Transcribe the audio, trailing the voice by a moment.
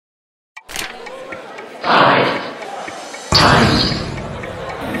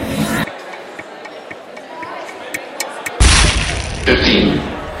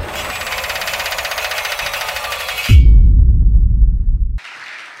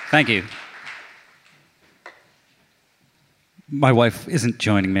Thank you. My wife isn't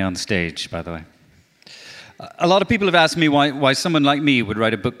joining me on stage, by the way. A lot of people have asked me why someone like me would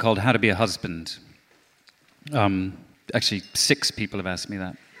write a book called How to Be a Husband. Actually, 6 people have asked me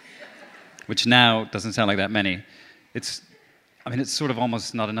that, which now doesn't sound like that many. It's sort of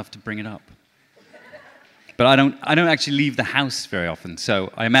almost not enough to bring it up. But I don't actually leave the house very often,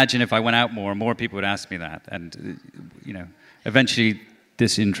 so I imagine if I went out more people would ask me that, and eventually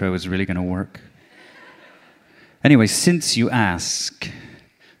this intro is really going to work. Anyway, since you ask,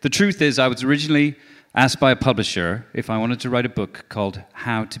 the truth is I was originally asked by a publisher if I wanted to write a book called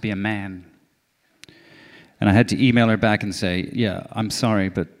How to Be a Man. And I had to email her back and say, yeah, I'm sorry,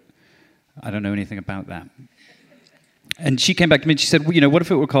 but I don't know anything about that. And she came back to me and she said, well, what if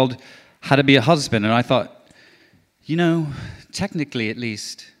it were called How to Be a Husband? And I thought, technically at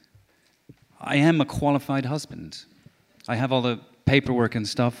least, I am a qualified husband. I have all the paperwork and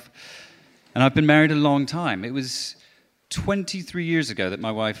stuff. And I've been married a long time. It was 23 years ago that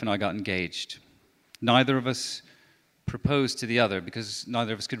my wife and I got engaged. Neither of us proposed to the other because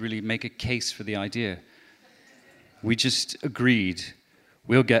neither of us could really make a case for the idea. We just agreed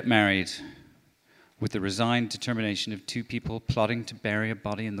we'll get married with the resigned determination of 2 people plotting to bury a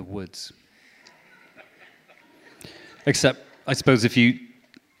body in the woods. Except, I suppose, if you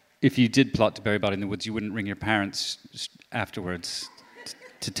did plot to bury a body in the woods, you wouldn't ring your parents afterwards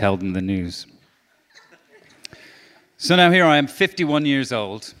to tell them the news. So now here I am, 51 years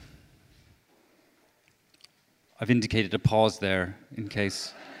old. I've indicated a pause there in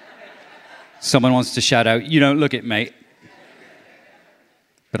case someone wants to shout out, "You don't look it, mate."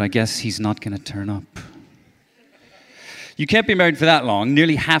 But I guess he's not going to turn up. You can't be married for that long,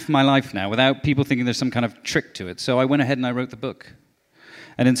 nearly half my life now, without people thinking there's some kind of trick to it. So I went ahead and I wrote the book.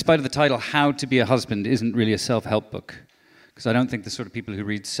 And in spite of the title, How to Be a Husband isn't really a self-help book, because I don't think the sort of people who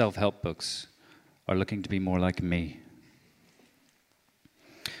read self-help books are looking to be more like me.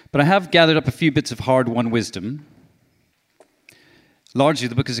 But I have gathered up a few bits of hard-won wisdom. Largely,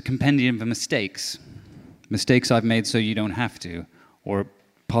 the book is a compendium of mistakes. Mistakes I've made so you don't have to, or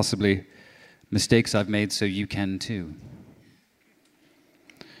possibly mistakes I've made so you can too.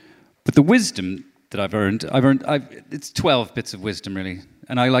 But the wisdom that I've earned, it's 12 bits of wisdom, really.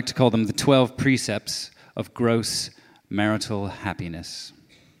 And I like to call them the 12 precepts of gross marital happiness.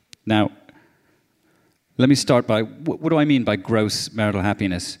 Now, let me start by, what do I mean by gross marital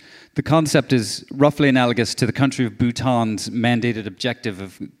happiness? The concept is roughly analogous to the country of Bhutan's mandated objective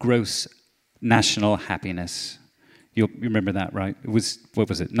of gross national happiness. You remember that, right? It was,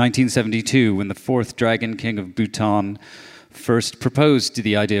 1972, when the 4th Dragon King of Bhutan first proposed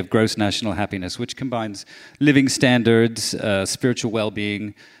the idea of gross national happiness, which combines living standards, spiritual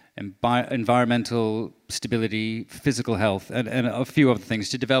well-being, environmental stability, physical health, and a few other things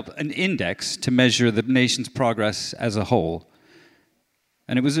to develop an index to measure the nation's progress as a whole.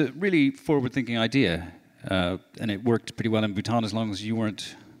 And it was a really forward-thinking idea, and it worked pretty well in Bhutan as long as you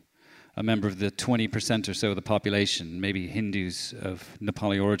weren't a member of the 20% or so of the population, maybe Hindus of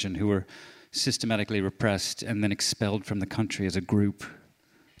Nepali origin, who were systematically repressed and then expelled from the country as a group,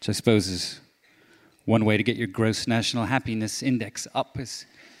 which I suppose is one way to get your gross national happiness index up, is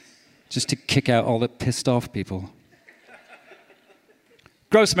just to kick out all the pissed off people.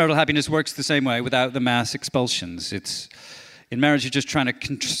 Gross marital happiness works the same way without the mass expulsions. In marriage, you're just trying to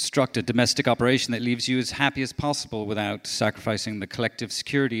construct a domestic operation that leaves you as happy as possible without sacrificing the collective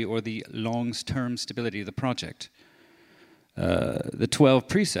security or the long-term stability of the project. The 12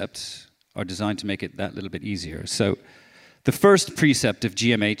 precepts are designed to make it that little bit easier. So the first precept of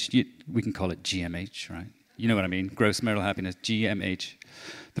GMH, we can call it GMH, right? You know what I mean, gross marital happiness, GMH.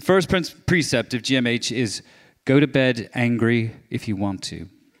 The first precept of GMH is go to bed angry if you want to.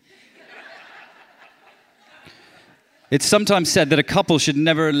 It's sometimes said that a couple should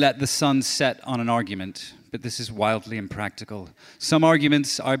never let the sun set on an argument, but this is wildly impractical. Some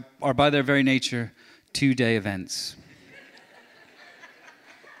arguments are by their very nature 2-day events.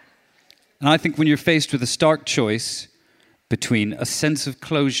 And I think when you're faced with a stark choice between a sense of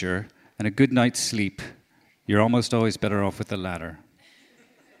closure and a good night's sleep, you're almost always better off with the latter.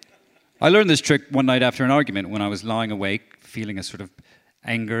 I learned this trick one night after an argument when I was lying awake, feeling a sort of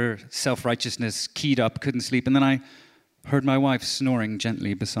anger, self-righteousness, keyed up, couldn't sleep, and then I heard my wife snoring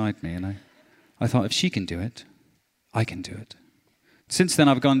gently beside me, and I thought, if she can do it, I can do it. Since then,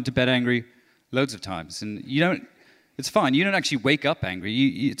 I've gone to bed angry loads of times, and it's fine. You don't actually wake up angry.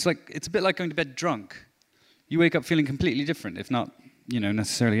 It's a bit like going to bed drunk. You wake up feeling completely different, if not,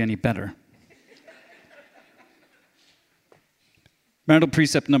 necessarily any better. Marital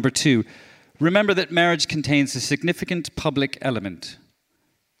precept number 2. Remember that marriage contains a significant public element.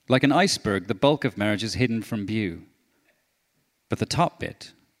 Like an iceberg, the bulk of marriage is hidden from view. But the top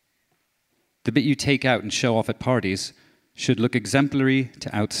bit, the bit you take out and show off at parties, should look exemplary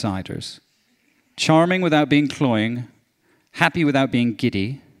to outsiders. Charming without being cloying, happy without being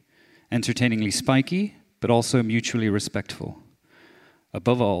giddy, entertainingly spiky, but also mutually respectful.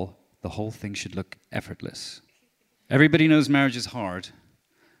 Above all, the whole thing should look effortless. Everybody knows marriage is hard.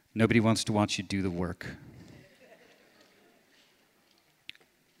 Nobody wants to watch you do the work.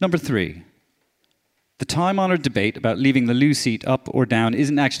 Number 3, the time-honored debate about leaving the loo seat up or down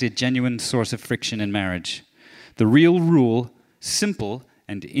isn't actually a genuine source of friction in marriage. The real rule, simple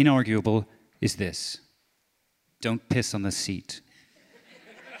and inarguable, is this: don't piss on the seat.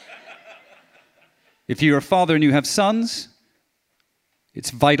 If you're a father and you have sons, it's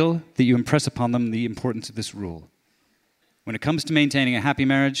vital that you impress upon them the importance of this rule. When it comes to maintaining a happy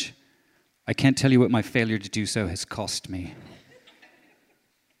marriage, I can't tell you what my failure to do so has cost me.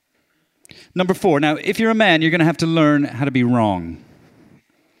 Number 4, now, if you're a man, you're going to have to learn how to be wrong.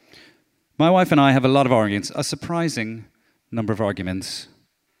 My wife and I have a lot of arguments, a surprising number of arguments,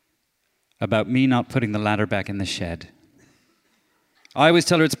 about me not putting the ladder back in the shed. I always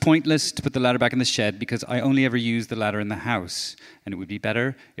tell her it's pointless to put the ladder back in the shed because I only ever use the ladder in the house, and it would be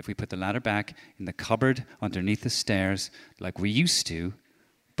better if we put the ladder back in the cupboard underneath the stairs like we used to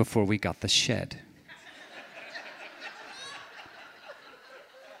before we got the shed.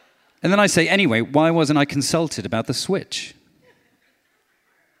 And then I say, anyway, why wasn't I consulted about the switch?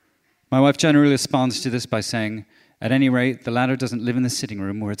 My wife generally responds to this by saying, at any rate, the ladder doesn't live in the sitting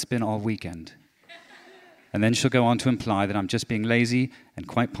room where it's been all weekend. And then she'll go on to imply that I'm just being lazy and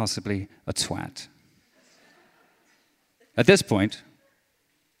quite possibly a twat. At this point,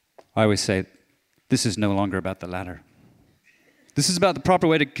 I always say, this is no longer about the ladder. This is about the proper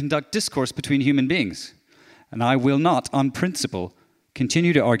way to conduct discourse between human beings. And I will not, on principle,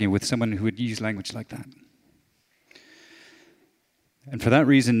 continue to argue with someone who would use language like that. And for that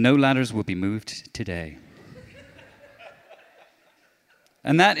reason, no ladders will be moved today.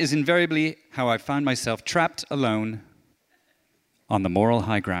 And that is invariably how I find myself trapped alone on the moral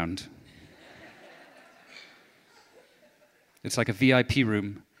high ground. It's like a VIP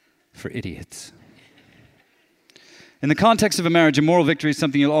room for idiots. In the context of a marriage, a moral victory is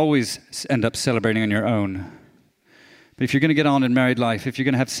something you'll always end up celebrating on your own. But if you're going to get on in married life, if you're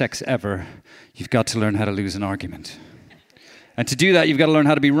going to have sex ever, you've got to learn how to lose an argument. And to do that, you've got to learn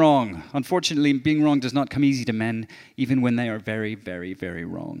how to be wrong. Unfortunately, being wrong does not come easy to men, even when they are very, very, very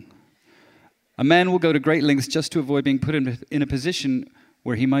wrong. A man will go to great lengths just to avoid being put in a position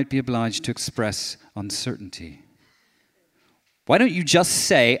where he might be obliged to express uncertainty. Why don't you just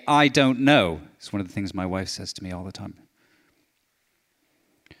say, I don't know? It's one of the things my wife says to me all the time.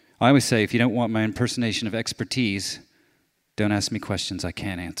 I always say, if you don't want my impersonation of expertise, don't ask me questions I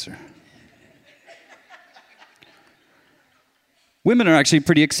can't answer. Women are actually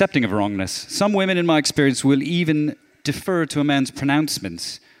pretty accepting of wrongness. Some women, in my experience, will even defer to a man's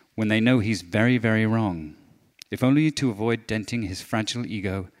pronouncements when they know he's very, very wrong, if only to avoid denting his fragile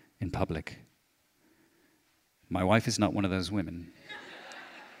ego in public. My wife is not one of those women.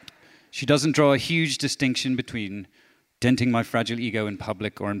 She doesn't draw a huge distinction between denting my fragile ego in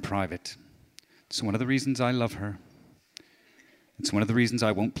public or in private. It's one of the reasons I love her. It's one of the reasons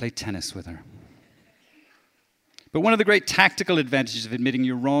I won't play tennis with her. But one of the great tactical advantages of admitting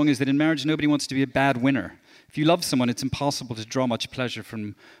you're wrong is that in marriage, nobody wants to be a bad winner. If you love someone, it's impossible to draw much pleasure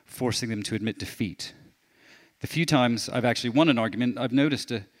from forcing them to admit defeat. The few times I've actually won an argument, I've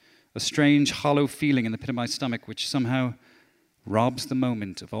noticed a strange, hollow feeling in the pit of my stomach which somehow robs the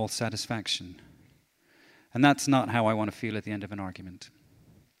moment of all satisfaction. And that's not how I want to feel at the end of an argument.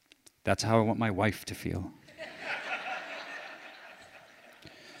 That's how I want my wife to feel.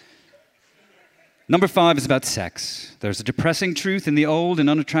 Number 5 is about sex. There's a depressing truth in the old and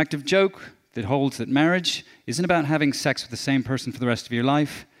unattractive joke that holds that marriage isn't about having sex with the same person for the rest of your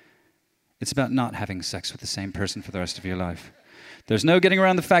life. It's about not having sex with the same person for the rest of your life. There's no getting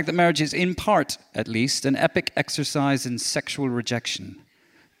around the fact that marriage is, in part, at least, an epic exercise in sexual rejection.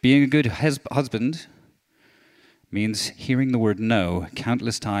 Being a good husband means hearing the word no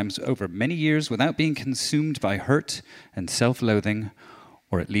countless times over many years without being consumed by hurt and self-loathing,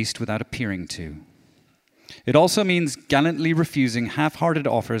 or at least without appearing to. It also means gallantly refusing half-hearted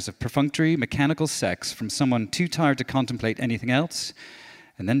offers of perfunctory, mechanical sex from someone too tired to contemplate anything else,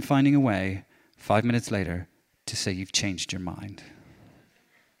 and then finding a way, 5 minutes later, to say you've changed your mind.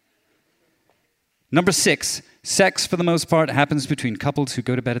 Number 6, sex, for the most part, happens between couples who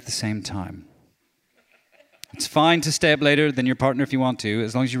go to bed at the same time. It's fine to stay up later than your partner if you want to,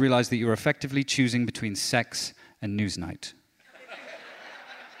 as long as you realize that you're effectively choosing between sex and Newsnight.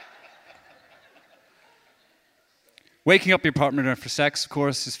 Waking up your partner for sex, of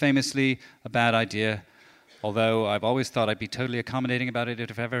course, is famously a bad idea, although I've always thought I'd be totally accommodating about it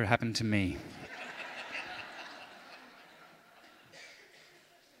if it ever happened to me.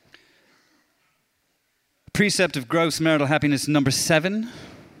 Precept of gross marital happiness number 7.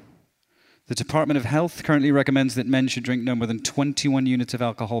 The Department of Health currently recommends that men should drink no more than 21 units of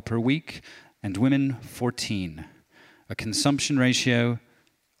alcohol per week and women 14, a consumption ratio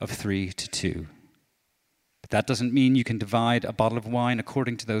of 3 to 2. But that doesn't mean you can divide a bottle of wine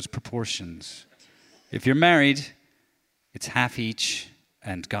according to those proportions. If you're married, it's half each,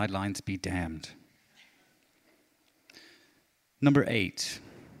 and guidelines be damned. Number 8.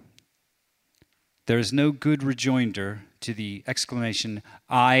 There is no good rejoinder to the exclamation,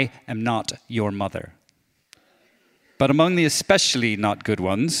 "I am not your mother." But among the especially not good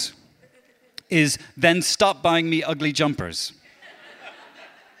ones is, "Then stop buying me ugly jumpers."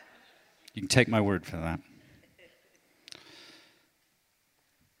 You can take my word for that.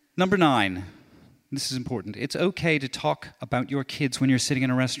 Number 9. This is important. It's okay to talk about your kids when you're sitting in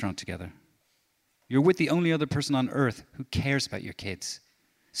a restaurant together. You're with the only other person on earth who cares about your kids.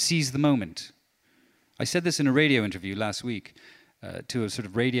 Seize the moment. I said this in a radio interview last week to a sort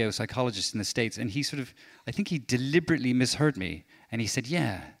of radio psychologist in the States, and I think he deliberately misheard me, and he said,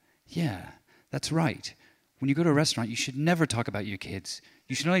 yeah, that's right. When you go to a restaurant, you should never talk about your kids.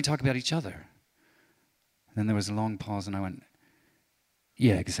 You should only talk about each other. And then there was a long pause, and I went,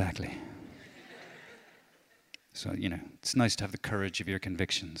 yeah, exactly. So, it's nice to have the courage of your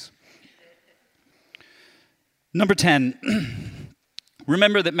convictions. Number 10,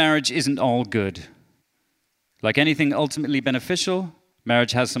 remember that marriage isn't all good. Like anything ultimately beneficial,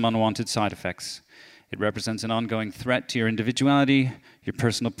 marriage has some unwanted side effects. It represents an ongoing threat to your individuality, your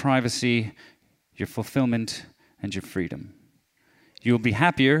personal privacy, your fulfillment, and your freedom. You'll be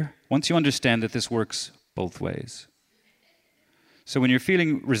happier once you understand that this works both ways. So when you're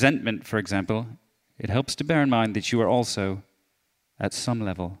feeling resentment, for example, it helps to bear in mind that you are also, at some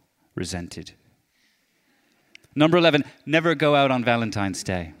level, resented. Number 11, never go out on Valentine's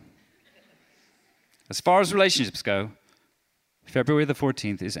Day. As far as relationships go, February the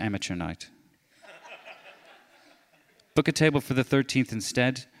 14th is amateur night. Book a table for the 13th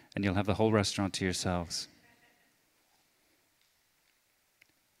instead, and you'll have the whole restaurant to yourselves.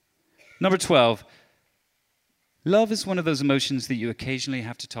 Number 12, love is one of those emotions that you occasionally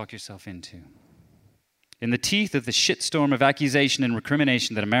have to talk yourself into. In the teeth of the shitstorm of accusation and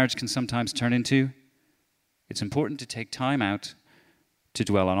recrimination that a marriage can sometimes turn into, it's important to take time out to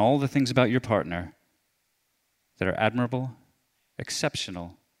dwell on all the things about your partner that are admirable,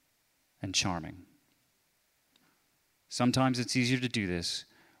 exceptional, and charming. Sometimes it's easier to do this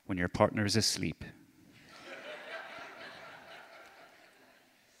when your partner is asleep.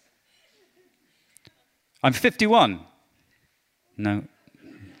 I'm 51. No.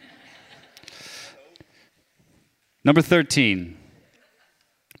 Number 13.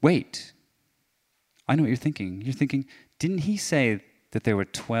 Wait. I know what you're thinking. You're thinking, didn't he say that there were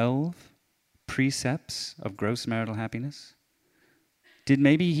 12 precepts of gross marital happiness? Did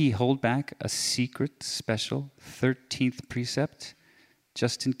maybe he hold back a secret, special 13th precept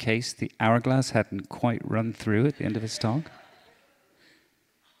just in case the hourglass hadn't quite run through at the end of his talk?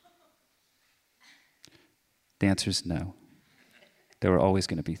 The answer is no. There were always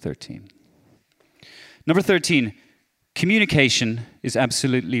going to be 13. Number 13, communication is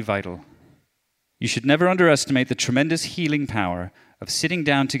absolutely vital. You should never underestimate the tremendous healing power of sitting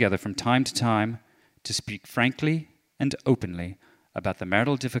down together from time to time to speak frankly and openly about the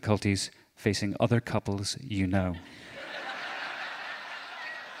marital difficulties facing other couples you know.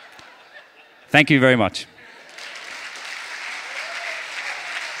 Thank you very much.